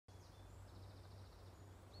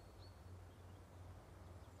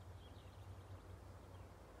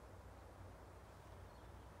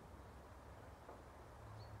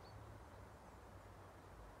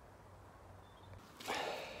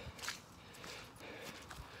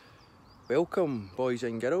Welcome, boys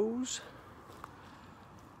and girls.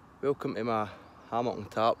 Welcome to my Hammock and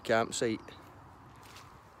Tarp campsite.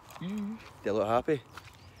 Do you look happy?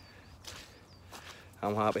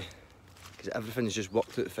 I'm happy because everything's just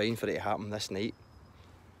worked out fine for it to happen this night.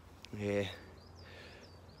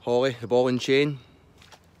 Holly, the ball and chain.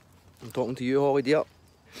 I'm talking to you, Holly dear.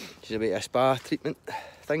 She's about a spa treatment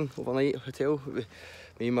thing overnight at the hotel.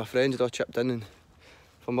 Me and my friends had all chipped in and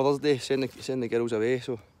for Mother's Day, send the girls away.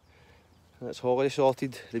 So that's Holly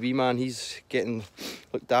sorted. The wee man, he's getting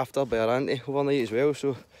looked after by her auntie overnight as well.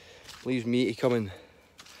 So leaves me to come and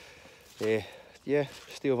stay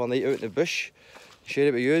overnight out in the bush, share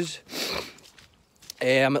it with yous.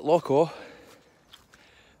 I'm at Loch Awe,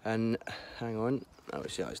 and hang on,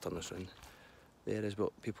 let's turn this round. There is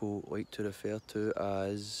what people like to refer to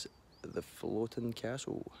as the floating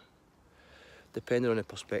castle. Depending on the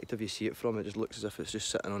perspective you see it from, it just looks as if it's just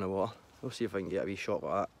sitting on the water. We'll see if I can get a wee shot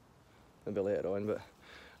like that, maybe later on, but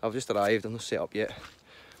I've just arrived, I'm not set up yet.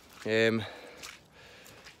 So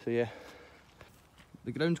yeah,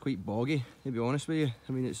 the ground's quite boggy, to be honest with you.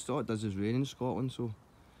 I mean, it's all it does is rain in Scotland, so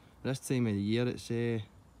this time of the year, it's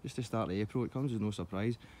just the start of April, it comes as no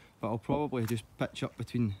surprise. But I'll probably just pitch up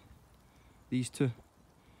between these two.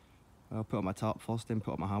 I'll put up my tarp first, then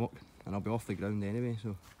put up my hammock, and I'll be off the ground anyway.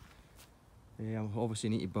 So I obviously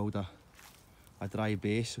need to build a dry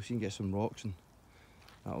base so she can get some rocks, and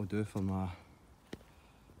that'll do for my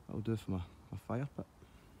fire pit.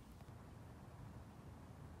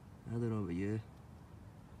 I don't know about you.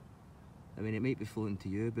 I mean, it might be floating to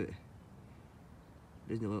you, but it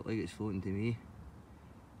doesn't look like it's floating to me.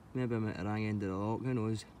 Maybe I'm at the wrong end of the loch, who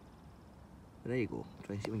knows? There you go,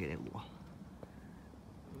 try and see if we can get it lower.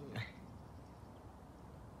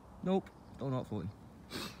 Nope, still not floating.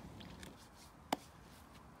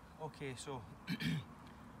 Okay, so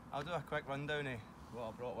I'll do a quick rundown of what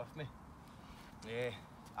I brought with me.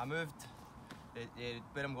 I moved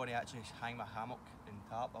where I'm going to actually hang my hammock and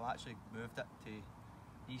tarp. I've actually moved it to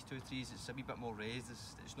these two trees. It's a wee bit more raised,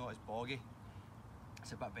 it's not as boggy,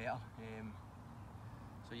 it's a bit better.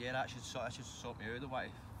 So yeah, that should sort me out. I don't want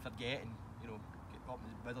to forget and, you know, get up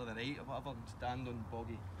in the middle of the night or whatever and stand on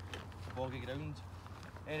boggy ground.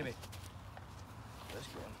 Anyway, let's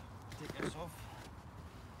go on. Take this off.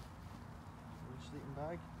 Sleeping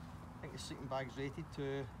bag. I think the sleeping bag's rated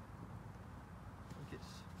to, I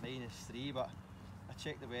think it's -3, but I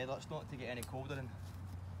checked the weather, it's not to get any colder than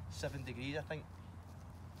 7 degrees, I think.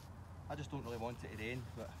 I just don't really want it to rain,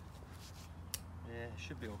 but yeah, it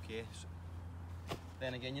should be okay. So,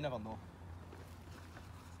 then again, you never know.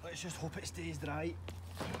 Let's just hope it stays dry.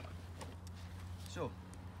 So,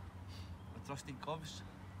 my trusted gloves,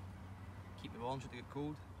 keep me warm should it get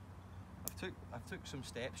cold. I've took some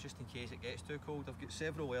steps just in case it gets too cold. I've got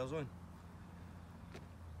several layers on.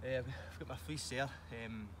 I've got my fleece there.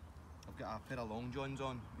 I've got a pair of long johns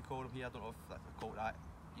on, we call them here. I don't know if they call that,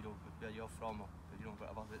 you know, where you're from or, you know,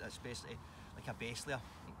 whatever. But it's basically like a base layer.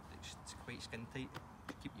 It's quite skin tight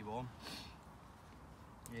to keep you warm.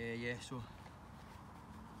 So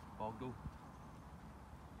boggle.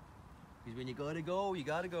 Because when you gotta go, you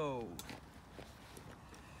gotta go.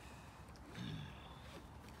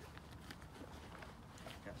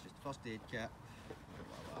 That's just first aid kit.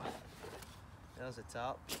 There's the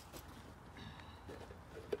tarp.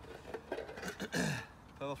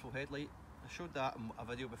 Powerful headlight. I showed that in a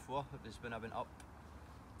video before. It was when I went up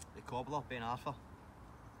the cobbler, Ben Arthur,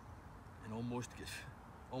 and almost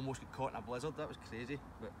got caught in a blizzard. That was crazy.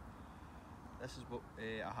 But this is what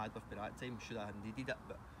I had with me that time. Should I have needed it,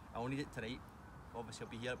 but I only need it tonight. Obviously,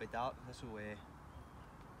 I'll be here, it'll be dark. This will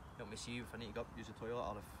help me see if I need to go up use the toilet,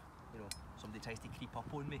 or if, you know, somebody tries to creep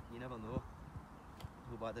up on me. You never know.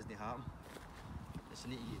 Hope that doesn't happen. Just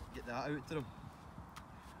need to get that out to them.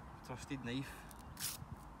 Trusted knife.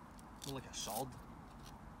 More like a sword.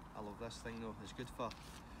 I love this thing though. It's good for.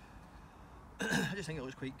 I just think it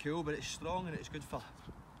looks quite cool, but it's strong and it's good for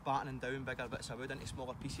battening down bigger bits of wood into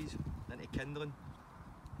smaller pieces, into kindling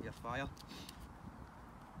your fire.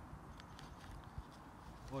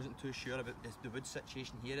 Wasn't too sure about the wood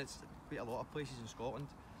situation here. It's quite a lot of places in Scotland,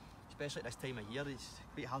 especially at this time of year. It's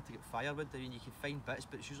quite hard to get firewood. I mean, you can find bits,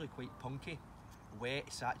 but it's usually quite punky,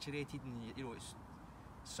 wet, saturated, and you know, it's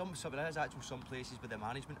some places where the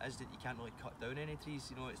management is that you can't really cut down any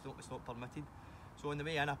trees. You know, it's not permitted. So on the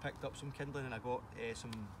way in, I picked up some kindling and I got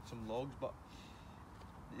some logs, but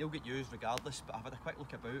they'll get used regardless. But I've had a quick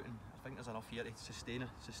look about, and I think there's enough here to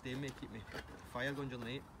sustain me, keep me fire going during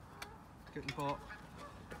the night. Cooking pot,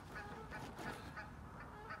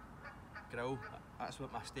 grill. That's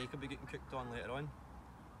what my steak will be getting cooked on later on.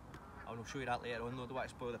 I'll show you that later on though, don't want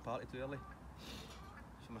to spoil the party too early.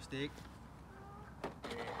 So my steak,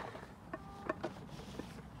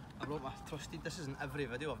 I brought my trusted, this isn't every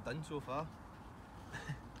video I've done so far.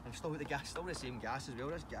 I've still got the gas, still the same gas as well.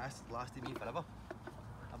 This gas lasted me forever.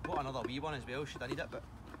 I bought another wee one as well should I need it, but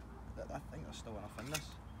I think there's still enough in this.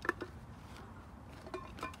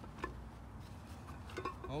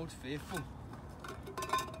 Old Faithful.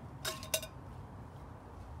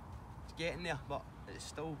 It's getting there, but it's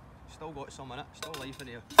still got some in it, still life in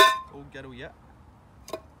here. Old girl yet.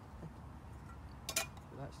 So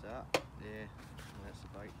that's that. Yeah, that's the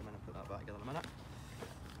bag. I'm gonna put that back together in a minute.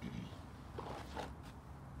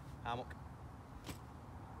 Hammock.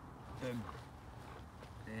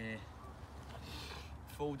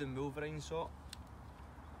 Folding Wolverine saw.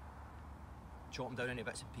 Chop them down into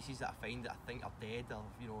bits and pieces that I find that I think are dead, or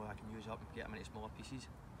you know, I can use up and get them into smaller pieces.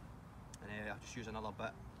 And I just use another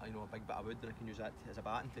bit, you know, a big bit of wood, and I can use that as a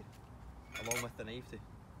batten to, along with the knife to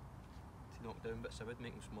knock down bits of wood,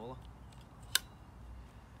 make them smaller.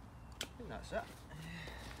 I think that's it.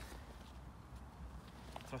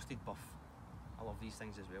 Trusted buff. I love these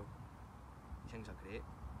things as well. These things are great.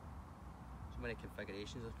 So many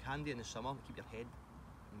configurations. They're handy in the summer to keep your head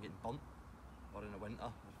from getting burnt, or in the winter,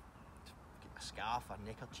 get a scarf or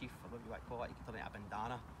neckerchief or whatever you want to call it. You can turn it into a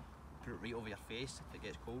bandana, put it right over your face if it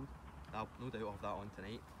gets cold. I'll no doubt I'll have that on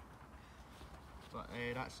tonight. But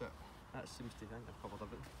that's it. That seems to think I've covered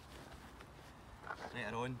everything.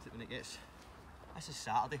 Later on, when it gets, this is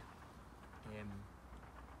Saturday.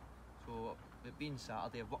 So it being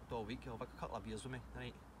Saturday, I've worked all week. I'll have a couple of beers with me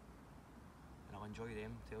tonight, and I'll enjoy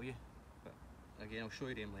them, tell you. But again, I'll show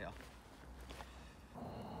you them later.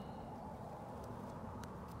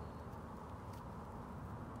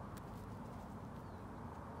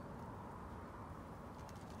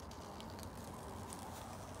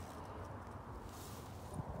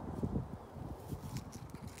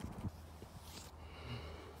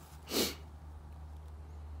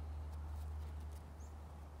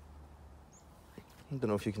 I don't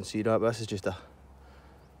know if you can see that, but this is just a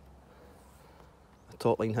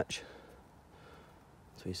top line hitch.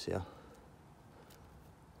 So you see her.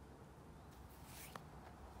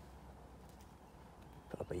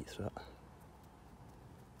 Put a bite through it.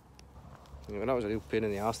 Anyway, that was a real pain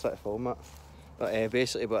in the arse trying to film that. But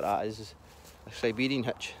basically what that is a Siberian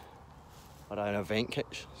hitch, or an event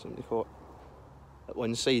hitch, something they call it. At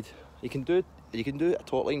one side, you can do a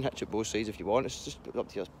taut line hitch at both sides if you want. It's just up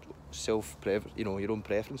to your own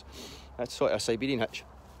preference. That's sort of a Siberian hitch,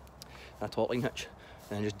 a taut line hitch,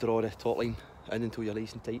 and then just draw the taut line in until you're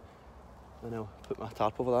nice and tight. And I'll put my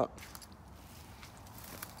tarp over that.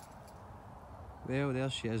 Well, there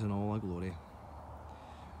she is in all her glory.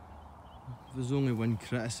 If there's only one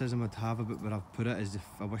criticism I'd have about where I've put it is if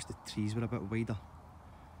I wish the trees were a bit wider.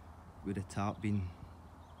 With the tarp being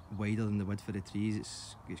wider than the wood for the trees,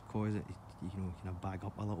 it's caused it, you know, kind of bag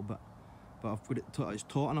up a little bit. But I've put it, it's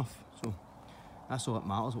taut enough, so that's all that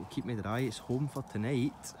matters. It'll keep me dry. It's home for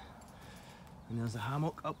tonight. And there's the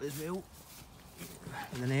hammock up as well,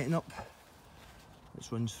 and the netting up,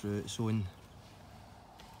 which runs through its own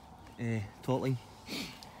taut line.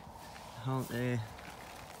 The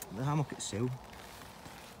hammock itself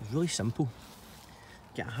is really simple.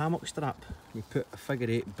 Get a hammock strap, you put a figure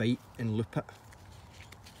 8 bite and loop it,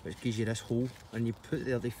 which gives you this hole, and you put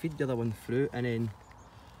they feed the other one through, and then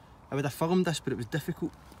I would have filmed this, but it was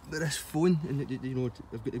difficult with this phone, and you know,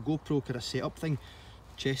 I've got the GoPro kind of setup thing,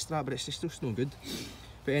 chest strap, but it's just no good.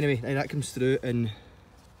 But anyway, that comes through, and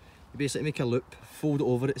you basically make a loop, fold it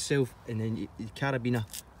over itself, and then the carabiner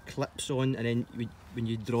clips on, and then when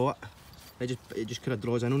you draw it, it just kind of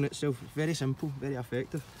draws in on itself. Very simple, very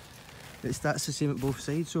effective. That's the same at both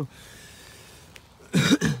sides, so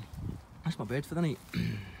that's my bed for the night.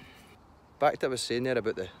 Back to what I was saying there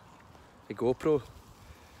about the GoPro.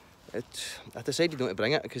 I decided not to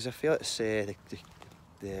bring it because I feel it's the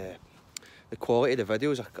quality of the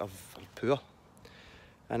videos are poor,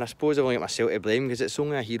 and I suppose I've only got myself to blame because it's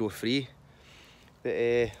only a Hero 3. But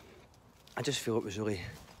I just feel it was really,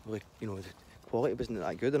 you know, the quality wasn't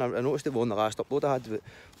that good, and I noticed it on the last upload I had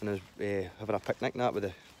when I was having a picnic and that with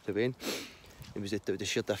the Wayne. It was the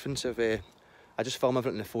sheer difference of I just film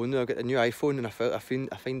everything on the phone now. I got a new iPhone, and I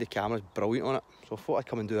find the camera's brilliant on it, so I thought I'd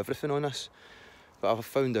come and do everything on this. But I've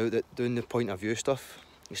found out that doing the point of view stuff,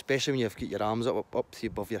 especially when you've got your arms up to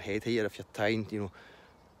above your head here, if you're tying, you know,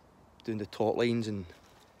 doing the taut lines and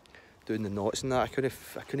doing the knots and that, I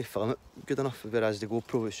couldn't film it good enough. Whereas the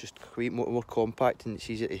GoPro is just quite more compact and it's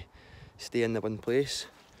easy to stay in the one place.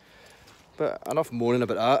 But enough moaning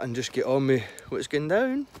about that, and just get on with what's going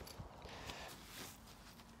down.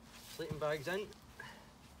 Sleeping bags in.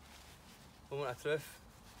 Moment of truth.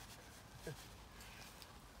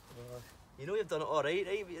 You know you've done it alright,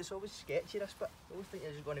 right? But it's always sketchy, this bit. I always think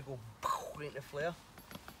you're just going to go right into the flare.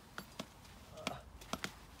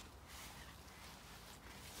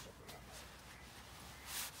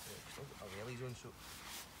 Still got a wellies on, so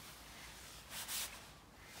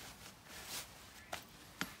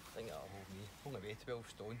I think that'll hold me. Hold my way 12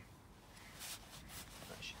 stone.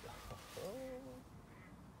 That should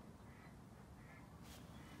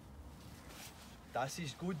This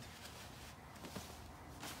is good.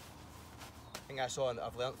 I think that's all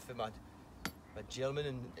I've learnt from my German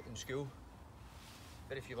in school.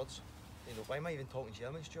 Very few words. You know, why am I even talking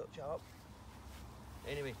German? Shut up.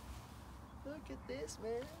 Anyway, look at this,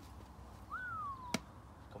 man.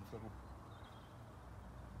 Comfortable.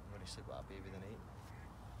 I'm going to sleep with that baby tonight.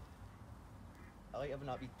 I like having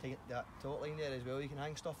that taut line there as well. You can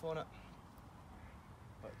hang stuff on it.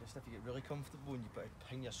 But just if you get really comfortable and you put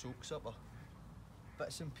hang your socks up or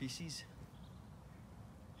bits and pieces,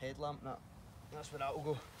 headlamp and that's where that will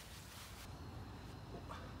go.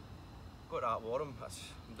 Got that warm.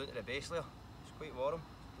 I'm down to the base layer. It's quite warm.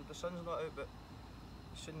 The sun's not out, but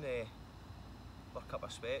soon work up a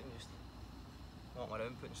sweat and just walk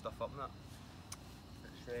around putting stuff up and that.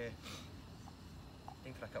 It's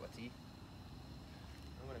time for a cup of tea.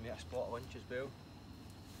 I'm going to make a spot of lunch as well.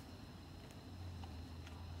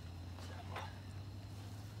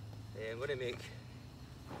 I'm going to make,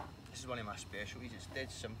 this is one of my specialties. It's dead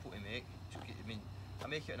simple to make. I mean, I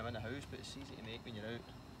make it when I'm in the house, but it's easy to make when you're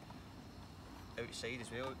outside as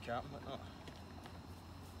well, out camping and whatnot.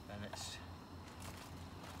 And it's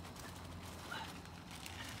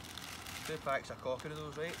 2 packs of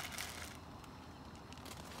cockroaches, right?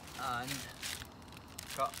 And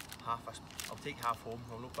cut I'll take half home,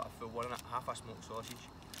 I'll not put a full one in it, half a smoked sausage.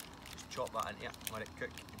 Just chop that into it, let it cook,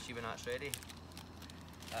 and see when that's ready.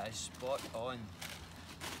 That is spot on.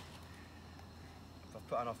 If I've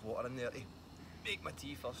put enough water in there to make my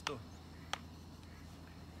tea first though.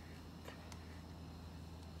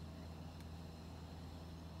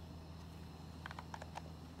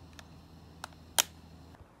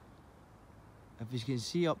 If you can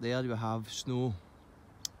see up there, we have snow,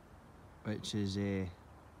 which is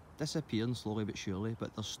disappearing slowly but surely,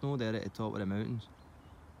 but there's snow there at the top of the mountains.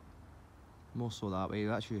 More so that way,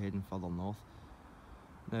 we're actually heading further north.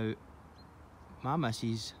 Now, my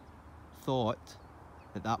missus thought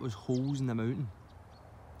that was holes in the mountain.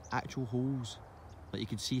 Actual holes. Like you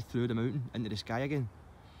could see through the mountain into the sky again.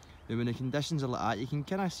 Now when the conditions are like that, you can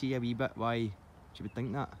kind of see a wee bit why she would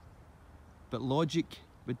think that. But logic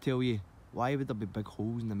would tell you, why would there be big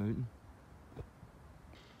holes in the mountain?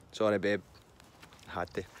 Sorry babe,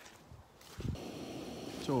 had to.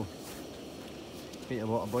 So, get your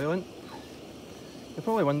water boiling. You're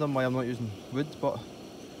probably wondering why I'm not using wood, but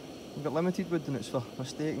I've got limited wood and it's for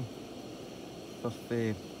staking, for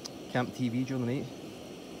camp TV during the night.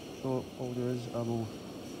 So what I'll do is I will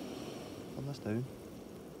turn this down.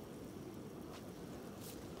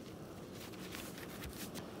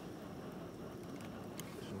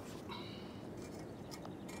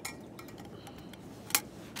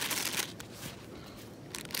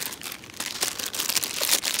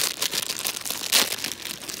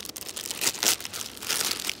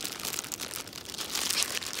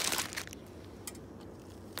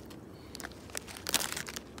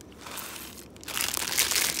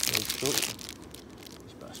 Just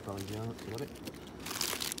a bit of spelling down, not to worry.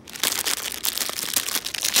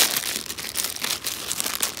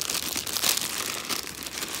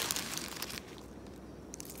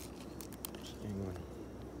 Hang on.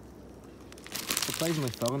 Surprisingly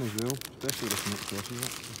filling as well, especially with the smoked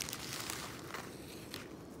sausage.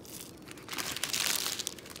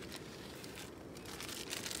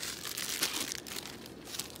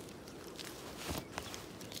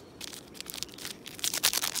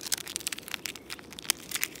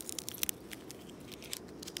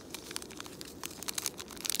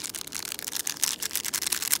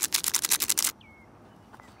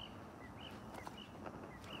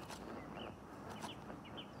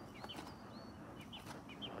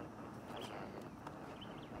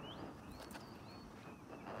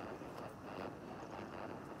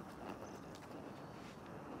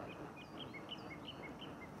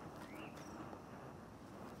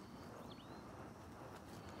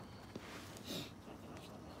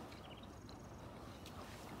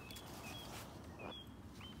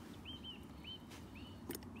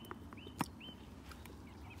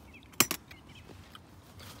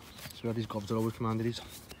 So where these gobs are always commanded these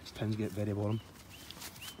pins get very warm.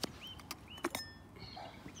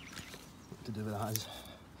 What to do with that is,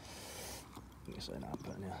 it's like that,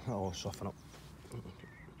 put in there, that'll soften up.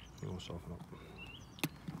 It'll soften up.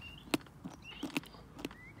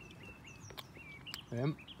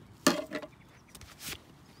 And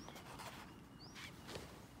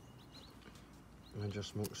your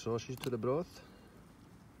smoked sausage to the broth.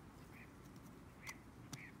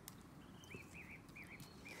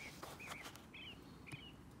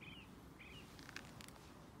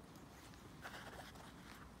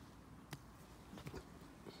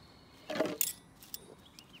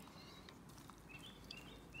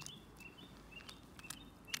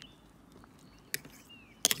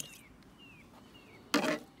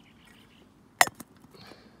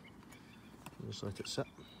 Just let it sit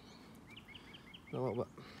for a little bit.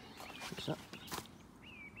 That's it.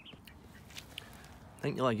 I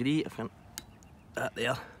think you'll agree if that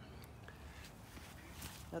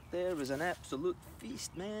there was an absolute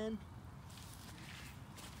feast, man.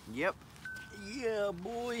 Yep. Yeah,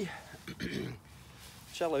 boy.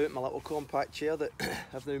 Chill out in my little compact chair that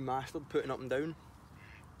I've now mastered putting up and down.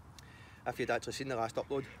 If you'd actually seen the last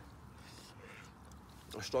upload,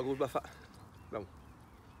 I struggled with it. Well,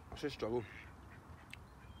 I should struggle.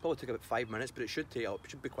 Probably took about 5 minutes, but it should take up. It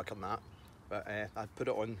should be quicker than that. But I put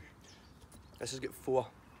it on. This has got 4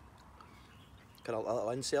 kind of little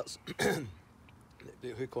inserts that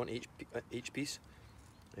hook on each piece,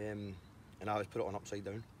 and I always put it on upside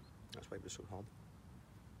down. That's why it was so hard.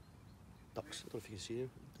 Ducks. I don't know if you can see them.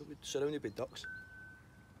 They're surrounded by ducks.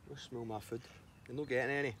 They'll smell my food. They're not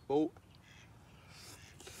getting any. Bolt.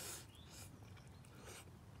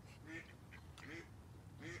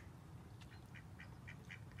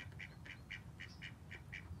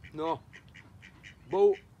 No.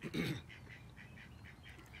 Bolt. You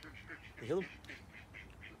hear them?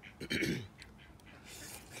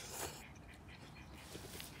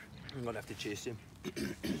 I'm gonna have to chase him.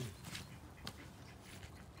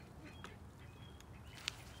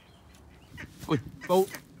 Oi, Bolt.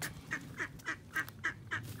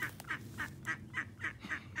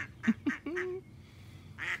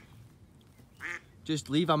 Just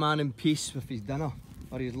leave a man in peace with his dinner,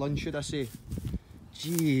 or his lunch should I say.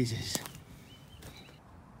 Jesus.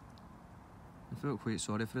 I felt quite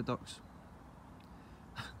sorry for the ducks.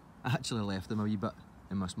 I actually left them a wee bit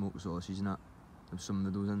in my smoked sausage and that. There's some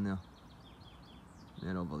noodles in there. And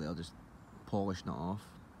then over there just polishing it off.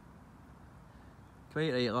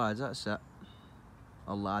 Quite right lads, that's it.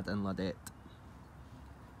 A lad and ladette.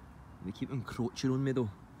 They keep encroaching on me though.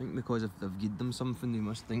 I think because if they've given them something they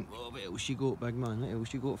must think, oh, what else you got, big man? What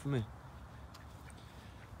else you got for me?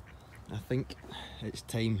 I think it's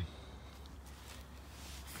time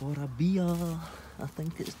for a beer. I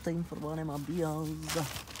think it's time for one of my beers.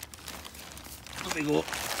 There we go.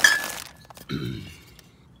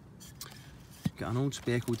 Got an old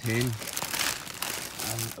speckled hen, and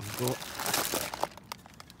I've got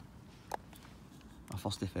a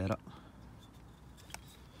thirsty ferret.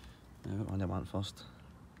 Now, what one I want first?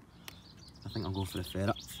 I think I'll go for the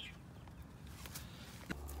ferret.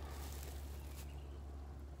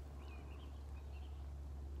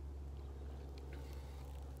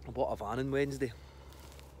 I bought a van on Wednesday.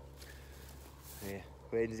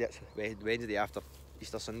 Wednesday after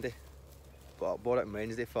Easter Sunday. But I bought it on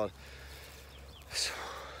Wednesday for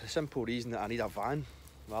the simple reason that I need a van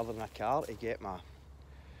rather than a car to get my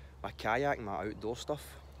kayak and my outdoor stuff.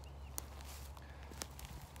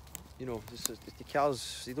 You know, the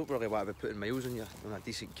cars, you don't really want to be putting miles on a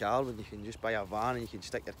decent car when you can just buy a van and you can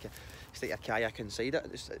stick your kayak inside it.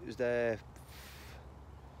 It was the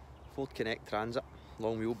Ford Connect Transit,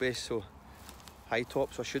 long wheelbase, so high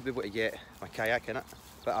top, so I should be able to get my kayak in it.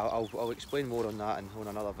 But I'll explain more on that on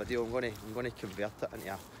another video. I'm going to convert it into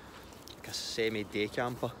like a semi-day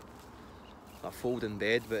camper, a folding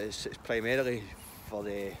bed, but it's primarily for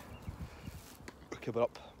the cover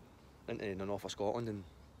up into the north of Scotland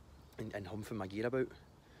and humping my gear about.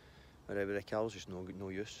 Wherever the car's just no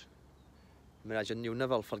use. Imagine you'll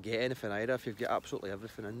never forget anything either if you've got absolutely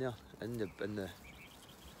everything in there, in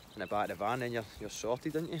the back of the van, then you're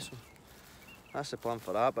sorted, aren't you? So that's the plan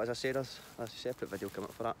for that. But as I said, there's a separate video coming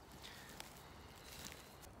up for that.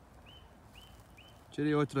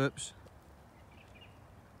 Cheerio troops.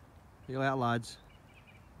 You later lads.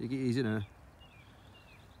 You get easy now.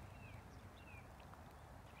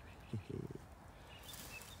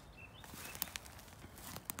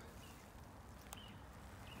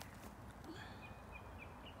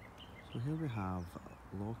 So here we have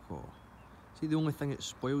Loch Awe. See, the only thing that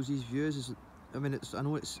spoils these views is, I mean, I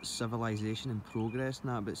know it's civilization and progress and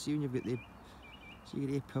that, but see when you've got the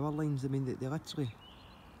power lines, I mean, they literally,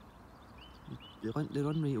 they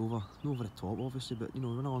run right over, not over the top obviously, but you know,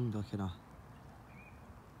 run along the kind of,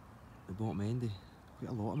 the bottom end.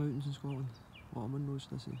 Quite a lot of mountains in Scotland, a lot of windows,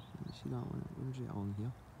 I see. You see that one, it runs right along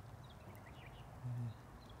here.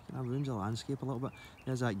 You can That ruins the landscape a little bit.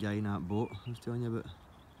 There's that guy in that boat I was telling you about.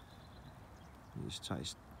 He's trying to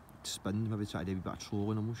spin, maybe try to do a bit of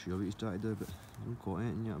trolling, I'm not sure what he's trying to do, but I haven't caught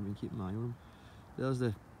anything yet. I've been keeping my eye on him. There's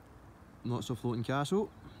the not so floating castle.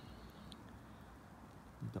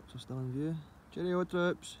 The ducks are still in view. Cheerio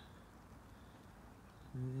trips.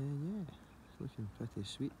 Yeah, it's looking pretty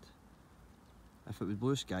sweet. If it was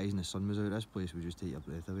blue skies and the sun was out, this place would just take your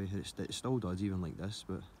breath away. It still does even like this,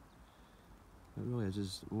 but it really is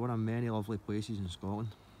just one of many lovely places in Scotland.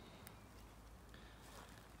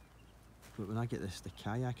 But when I get the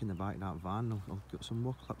kayak in the back of that van, I'll get some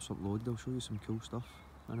more clips uploaded. I'll show you some cool stuff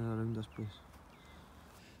in and around this place.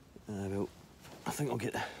 Well, I think I'll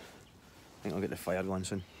get the fire going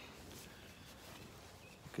soon,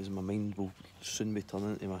 because my mind will soon be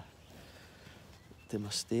turning to my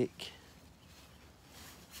steak,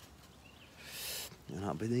 and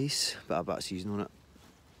that'll be nice. Bit of seasoning on it.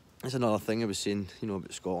 That's another thing I was saying, you know,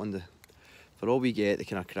 about Scotland. For all we get the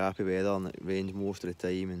kind of crappy weather and it rains most of the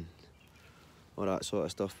time and all that sort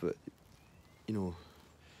of stuff, but you know,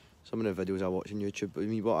 some of the videos I watch on YouTube, I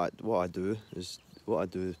mean, what I do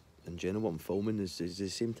in general, what I'm filming is the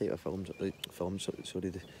same type of films, the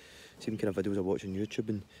same kind of videos I watch on YouTube,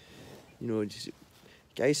 and you know, just,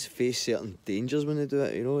 guys face certain dangers when they do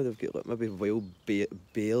it. You know, they've got like maybe wild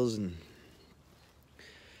bears and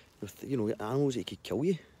you know, animals that could kill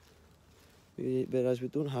you. Whereas we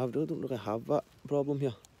don't really have that problem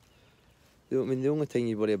here. I mean, the only thing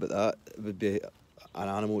you worry about that would be an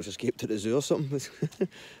animal that's escaped at the zoo or something.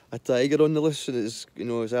 A tiger on the loose and it's, you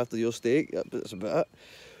know, it's after your steak. That's about it.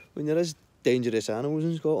 When there is dangerous animals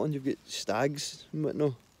in Scotland, you've got stags and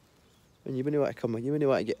whatnot, and you wouldn't want to you wouldn't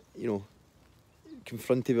want to get, you know,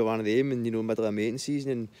 confronted with one of them in, you know, middle of mating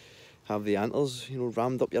season and have the antlers, you know,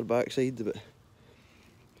 rammed up your backside. But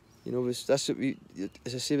you know, that's what we,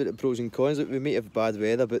 as I say, with the pros and cons, that we might have bad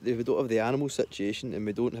weather, but if we don't have the animal situation and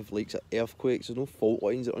we don't have like earthquakes, there's no fault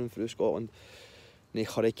lines that run through Scotland, no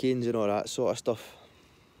hurricanes and all that sort of stuff.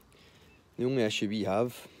 The only issue we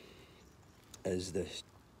have is the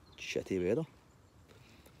shitty weather.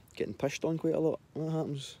 Getting pished on quite a lot. That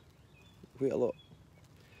happens quite a lot.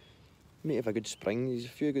 Might have a good spring, there's a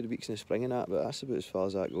few good weeks in the spring and that, but that's about as far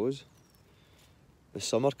as that goes. The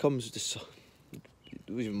summer comes,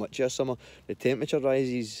 there isn't much of a summer. The temperature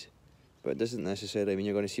rises, but it doesn't necessarily mean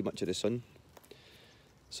you're going to see much of the sun.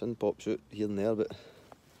 The sun pops out here and there, but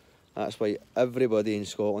that's why everybody in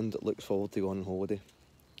Scotland looks forward to going on holiday.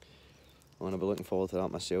 I'm going to be looking forward to that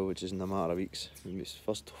myself, which is in a matter of weeks. It's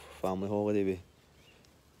first family holiday with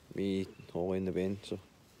me, Holly and the Ben, so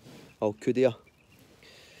I'll Cudia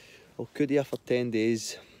for 10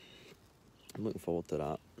 days. I'm looking forward to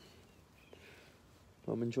that.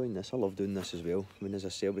 I'm enjoying this. I love doing this as well. I mean, as I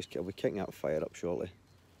say, I'll be kicking that fire up shortly.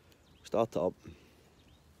 Start it up.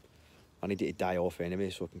 I need it to die off anyway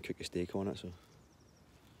so I can cook a steak on it, so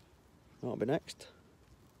that'll be next.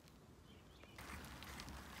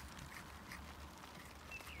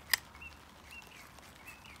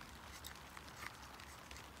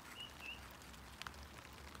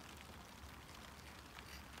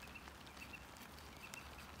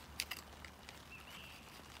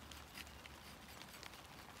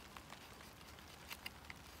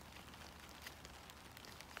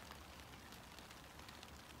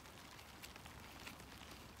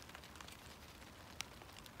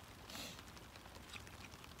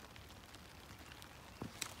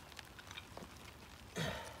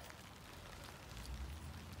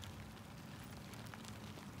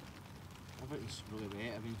 Everything's really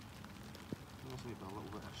wet. I mean, this might be a little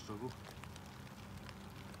bit of a struggle.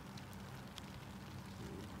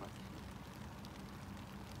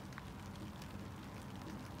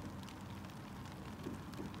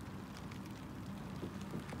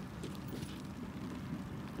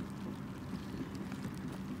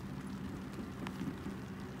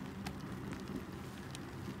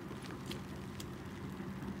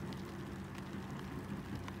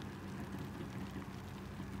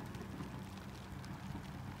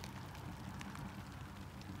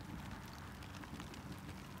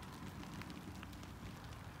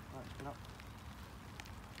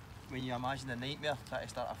 When you imagine the nightmare trying to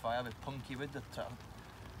start a fire with punky wood, or trying to,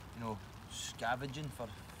 you know, scavenging for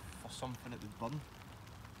something that would burn,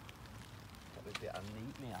 that would be a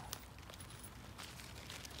nightmare.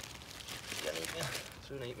 It's a nightmare,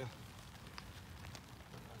 true nightmare.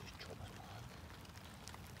 I'll just chop this one.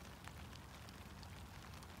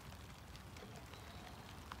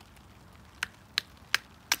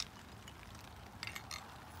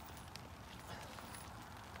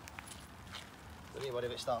 Don't need to worry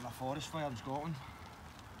about starting a forest fire in Scotland.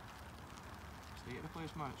 State of the place,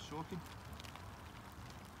 man, it's shocking.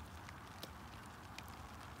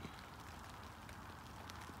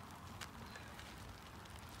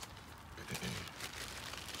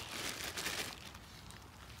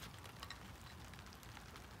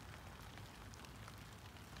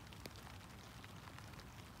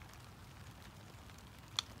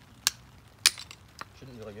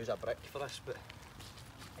 wouldn't really use a brick for this, but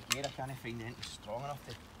again I can't find anything strong enough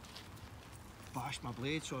to bash my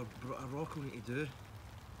blade, so a rock will need to do.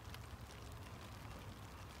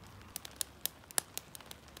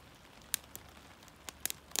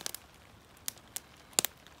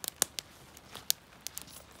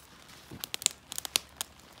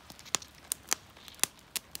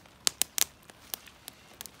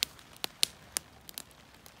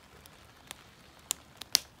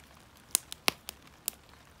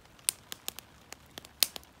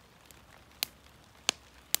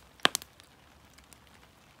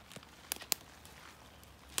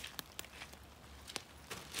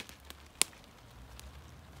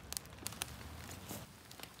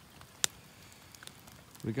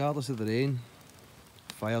 Regardless of the rain,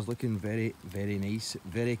 fire's looking very, very nice,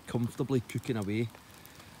 very comfortably cooking away,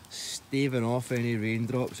 staving off any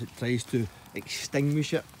raindrops. It tries to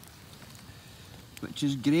extinguish it, which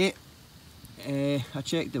is great. I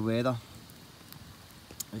checked the weather.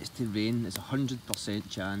 It's to rain. It's 100%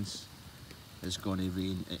 chance it's going to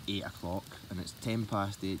rain at 8 o'clock, and it's 10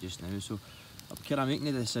 past 8 just now. So I'm kind of making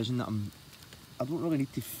the decision that I don't really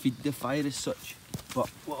need to feed the fire as such. But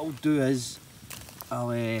what I'll do is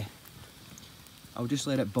I'll just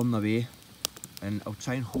let it burn away, and I'll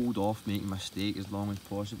try and hold off making my steak as long as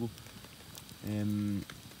possible.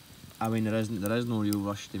 I mean, there is no real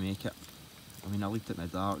rush to make it. I mean, I'll eat it in the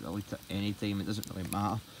dark, I'll eat it any time, it doesn't really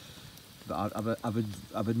matter. But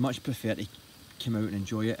I would much prefer to come out and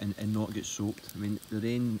enjoy it and not get soaked. I mean, the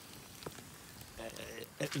rain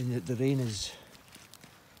is,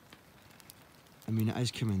 I mean, it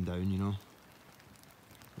is coming down, you know.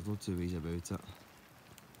 There's lots of ways about it.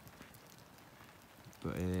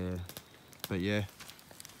 But yeah,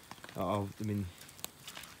 I mean,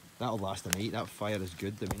 that'll last the night. That fire is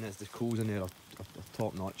good. I mean, the coals in there are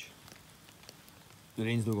top notch. The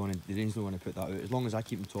rain's not going to put that out. As long as I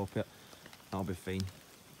keep on top of it, that'll be fine.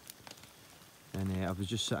 And I was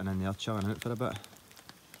just sitting in there chilling out for a bit.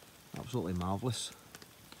 Absolutely marvellous.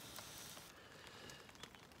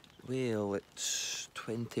 Well, it's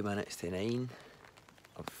 20 minutes to 9.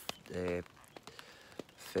 I've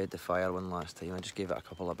fed the fire one last time. I just gave it a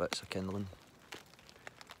couple of bits of kindling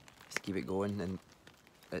just to keep it going, and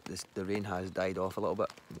the rain has died off a little bit,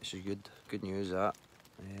 which is good news. That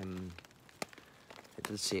it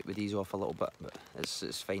did say it would ease off a little bit, but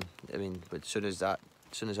it's fine. I mean, but as soon as that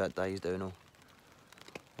dies down,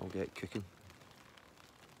 I'll get cooking.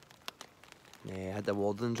 I had the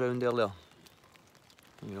wardens round earlier,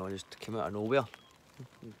 you know, just came out of nowhere.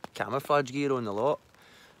 Camouflage gear on the lot.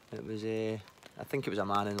 It was I think it was a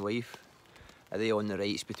man and wife. Are they on the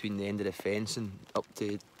rights between the end of the fence and up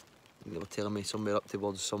to, they were telling me, somewhere up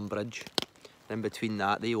towards some bridge. And in between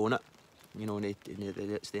that, they own it. You know, and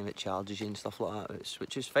it's them that charges you and stuff like that,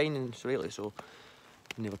 which is fine, and it's rightly so.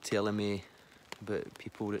 And they were telling me about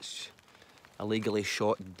people that's illegally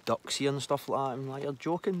shot ducks here and stuff like that. I'm like, you're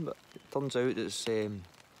joking, but it turns out it's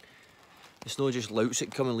not just louts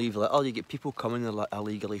that come and leave litter. You get people coming and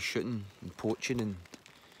illegally shooting and poaching and,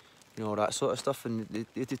 you know, that sort of stuff, and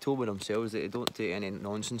they told me themselves that they don't take any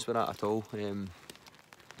nonsense with that at all. You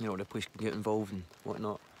know, the police can get involved and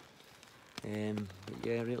whatnot. But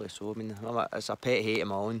yeah, really so. I mean, it's a pet hate of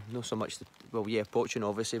my own. Not so much, well, yeah, poaching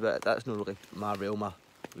obviously, but that's not really my realm of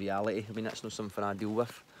reality. I mean, that's not something I deal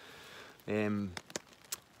with.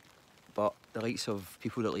 But the likes of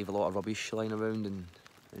people that leave a lot of rubbish lying around and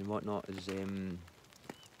whatnot is,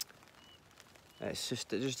 it's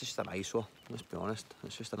just an eyesore, let's be honest.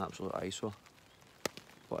 It's just an absolute eyesore.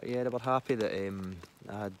 But yeah, they were happy that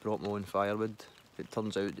I had brought my own firewood. It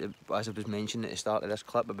turns out, as I was mentioning at the start of this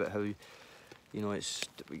clip, about how, you know, it's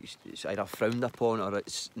either frowned upon or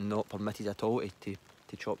it's not permitted at all to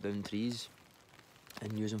chop down trees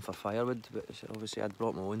and use them for firewood. But obviously I'd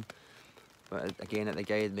brought my own. But again, the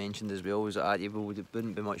guy had mentioned as well was that it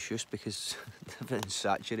wouldn't be much use because everything's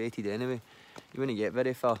saturated anyway. You wouldn't get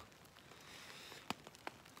very far.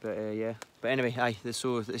 But yeah. But anyway, aye.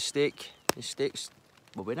 So the steaks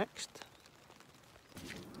will be next.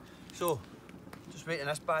 So just waiting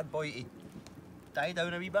this bad boy to die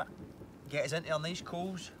down a wee bit, get us into our nice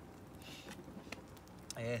coals.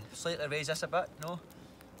 Slightly raise this a bit, no?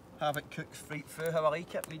 Have it cooked right through how I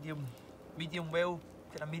like it, medium well,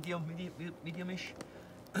 kind of medium-ish.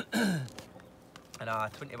 And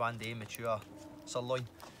a 21-day mature sirloin.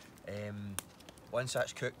 Once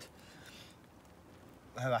that's cooked,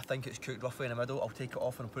 how I think it's cooked roughly in the middle, I'll take it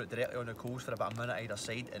off and I'll put it directly on the coals for about a minute either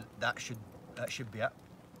side, and that should be it.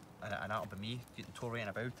 And that'll be me getting touring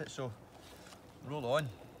about it. So roll on.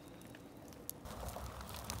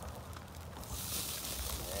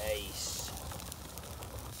 Nice.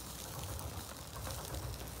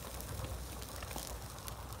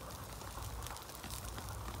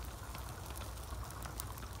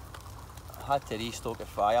 had to restoke the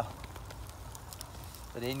fire.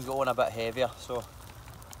 The rain got on a bit heavier, so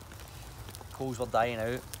coals were dying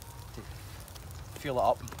out to fuel it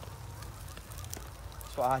up.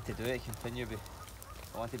 That's what I had to do to continue with.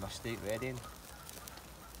 I wanted my steak ready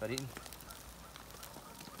for eating.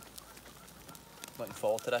 Looking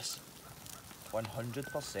forward to this,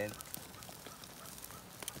 100%.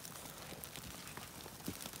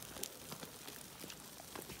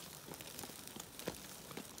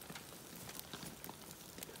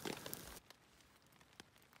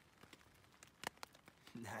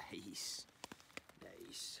 Nice,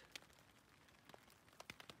 nice.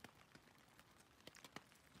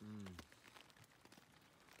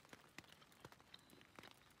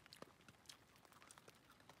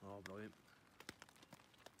 Oh, brilliant.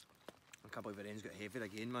 I can't believe the rain's got heavier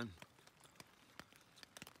again, man.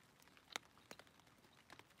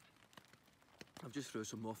 I've just threw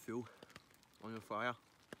some more fuel on your fire.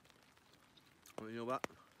 And you know what?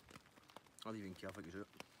 I don't even care if I get it.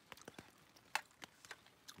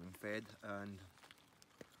 I'm fed and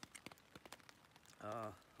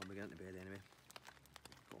I'll be getting to bed anyway.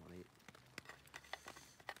 Go on, eat.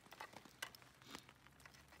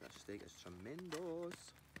 That steak is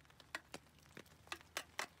tremendous.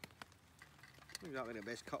 Not exactly the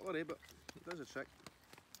best cutlery, but it does a trick.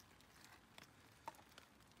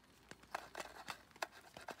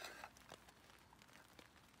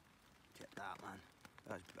 Get that, man.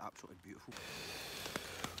 That's absolutely beautiful.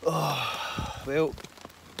 Oh, well,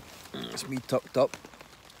 it's me tucked up,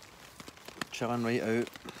 chilling right out.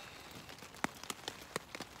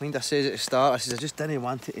 I think I said at the start, I said I just didn't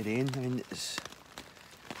want it to rain. I mean,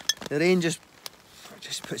 the rain just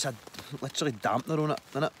puts a literally dampener on it,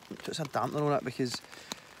 doesn't it? Puts a dampener on it because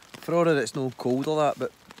for all that it's no cold or that,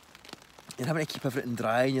 but you're having to keep everything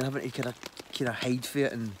dry and you're having to kind of hide for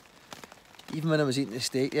it. And even when I was eating the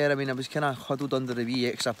steak there, I mean, I was kind of huddled under the wee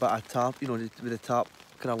extra bit of tarp, you know, with the tarp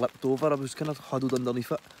kind of lipped over. I was kind of huddled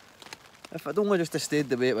underneath it. If I'd only just stayed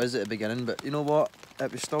the way it was at the beginning, but you know what?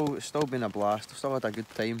 It's still been a blast. I've still had a good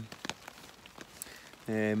time.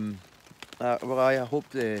 Well, I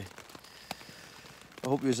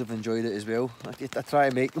hope you have enjoyed it as well. I try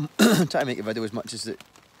to make them, try to make a video as much as that,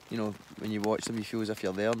 you know, when you watch them, you feel as if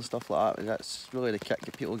you're there and stuff like that. That's really the kick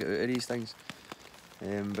that people get out of these things.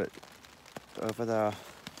 But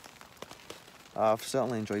I've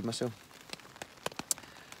certainly enjoyed myself.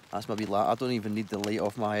 That's my wee lantern. I don't even need the light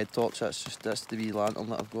off my head torch. That's the wee lantern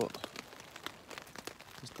that I've got.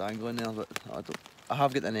 Just dangling there, but I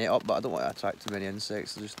have got the net up, but I don't want to attract too many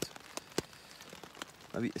insects.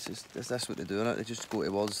 Maybe it's this what they do in it. They just go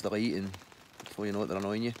towards the light, and before you know it, they're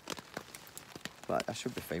annoying you. But I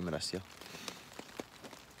should be fine with this here.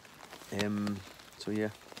 So yeah,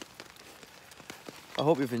 I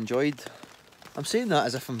hope you've enjoyed. I'm saying that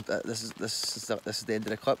as if this is the end of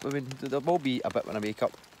the clip. I mean, there will be a bit when I wake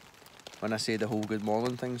up when I say the whole good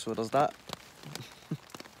morning thing. So there's that.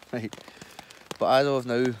 Right. But as of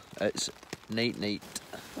now, it's night.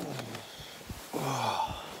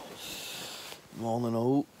 Morning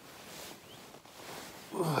all.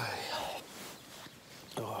 Oh,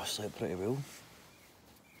 I slept pretty well.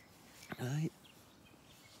 Right.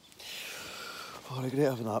 Oh, I regret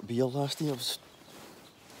having that beer last night.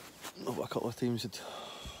 A couple of times I'd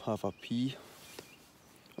have a pee,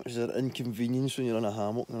 which is an inconvenience when you're in a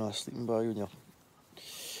hammock and a sleeping bag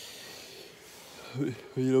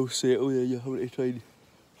when you're all settled and you're having to try and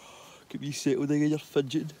get me settled again, you're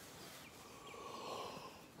fidgeting.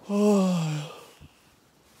 Oh,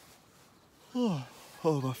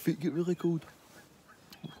 my feet get really cold.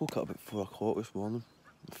 I woke up about 4 o'clock this morning,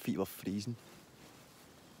 my feet were freezing.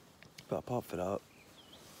 But apart from that,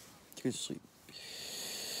 good sleep.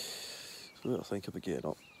 So I think I'll be getting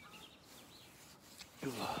up.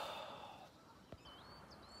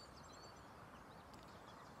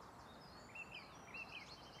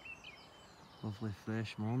 Lovely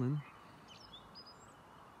fresh morning.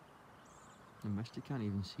 I missed you can't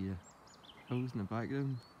even see the hills in the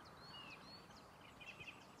background.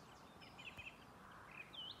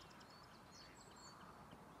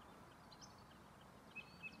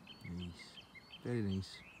 Nice, very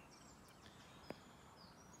nice.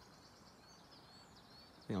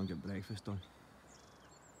 I think I'll get breakfast on.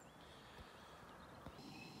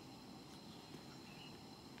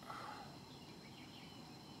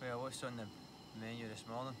 Well, what's on the menu this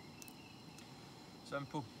morning?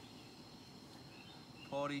 Simple.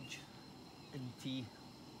 Porridge and tea.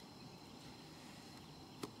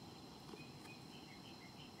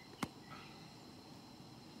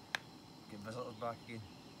 Get visitors back again.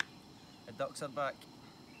 The ducks are back.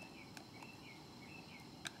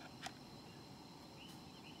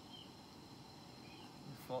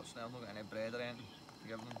 unfortunately I've not got any bread or anything to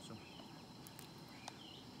give them, so.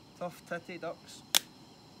 Tough titty ducks.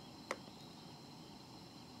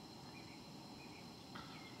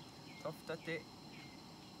 Tough titty.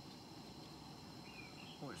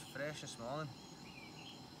 Oh, it's fresh this morning.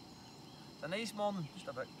 It's a nice morning, just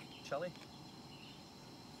a bit chilly.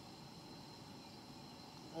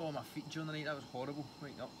 Oh, my feet during the night, that was horrible.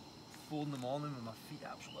 Waking up 4 in the morning with my feet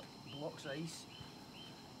absolutely blocks of ice.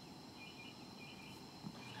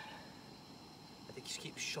 I had to just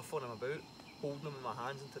keep shuffling them about, holding them in my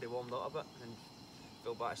hands until they warmed up a bit, and then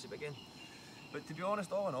fell back to sleep again. But to be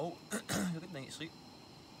honest, all in all, a good night's sleep.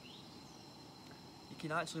 You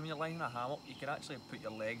can actually, when you're lying in a hammock, you can actually put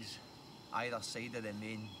your legs either side of the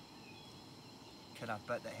main kind of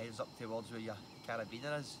bit that heads up towards where your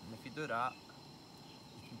carabiner is, and if you do that,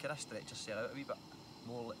 you can kind of stretch yourself out a wee bit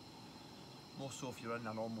more, more so if you're in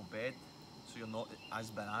a normal bed, so you're not as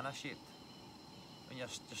banana shaped. When you're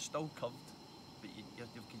still curved, but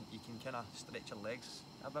you can kind of stretch your legs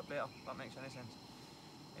a bit better, if that makes any sense.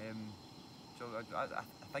 So I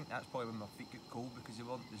think that's probably when my feet get cold, because they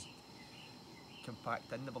weren't as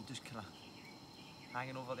compact in, they were just kind of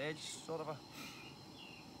hanging over the edge, sort of a.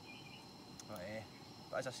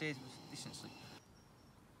 But as I say, it was decent sleep.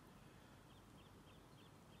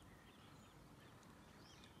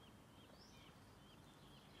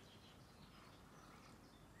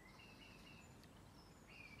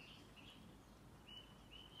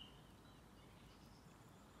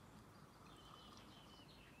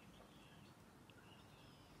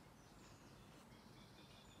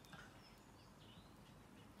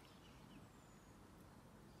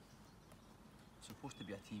 Supposed to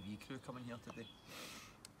be a TV crew coming here today,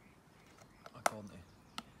 according to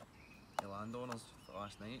the landowners for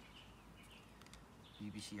last night.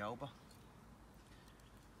 BBC Alba.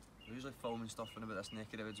 They're usually filming stuff in about this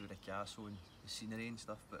neck of the woods with the castle and the scenery and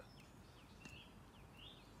stuff, but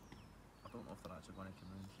I don't know if they're actually going to come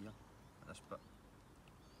around here at this bit.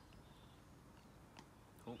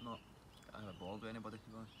 Hope not. I have a board with anybody, to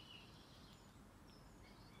be honest.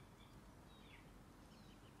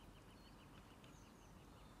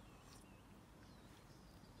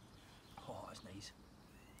 Oh, that's nice.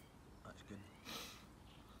 That's good.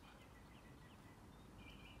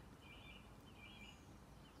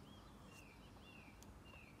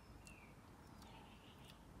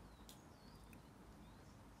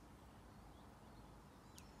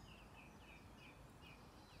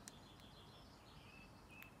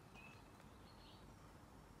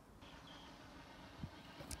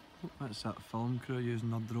 That's that film crew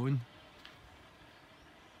using their drone.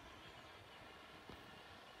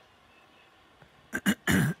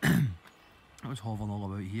 I was hovering all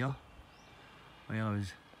about here while I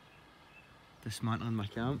was dismantling my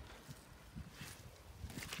camp.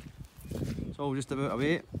 It's all just about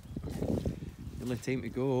away. Only time to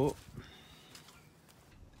go.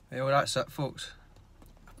 Well, that's it, folks.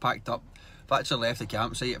 I packed up. I've actually left the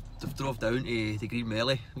campsite. I've drove down to the Green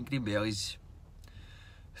Belly. Green Belly's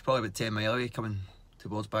it's probably about 10 miles away coming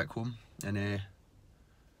towards back home. And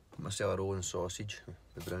got myself a roll and sausage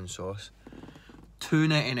with brown sauce.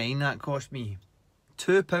 £2.99 that cost me.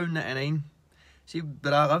 £2.99. See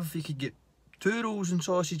where I live, you could get 2 rolls and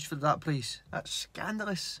sausage for that price. That's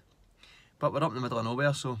scandalous. But we're up in the middle of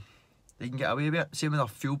nowhere, so they can get away with it. Same with our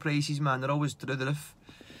fuel prices, man, they're always through the roof.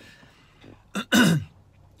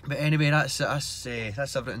 But anyway, that's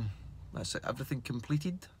everything. That's everything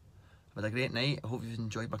completed. I've had a great night. I hope you've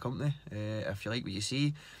enjoyed my company. If you like what you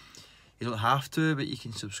see, you don't have to, but you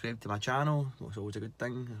can subscribe to my channel. It's always a good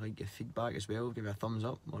thing. I like your feedback as well. Give me a thumbs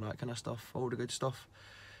up, all that kind of stuff, all the good stuff.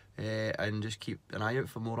 And just keep an eye out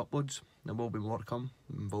for more uploads. There will be more to come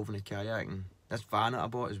involving the kayak and this van that I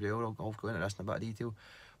bought as well. I'll go into this in a bit of detail.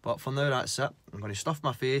 But for now, that's it. I'm going to stuff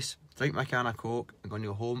my face, drink my can of Coke, I'm going to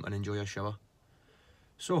go home and enjoy a shower.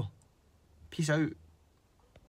 So, peace out.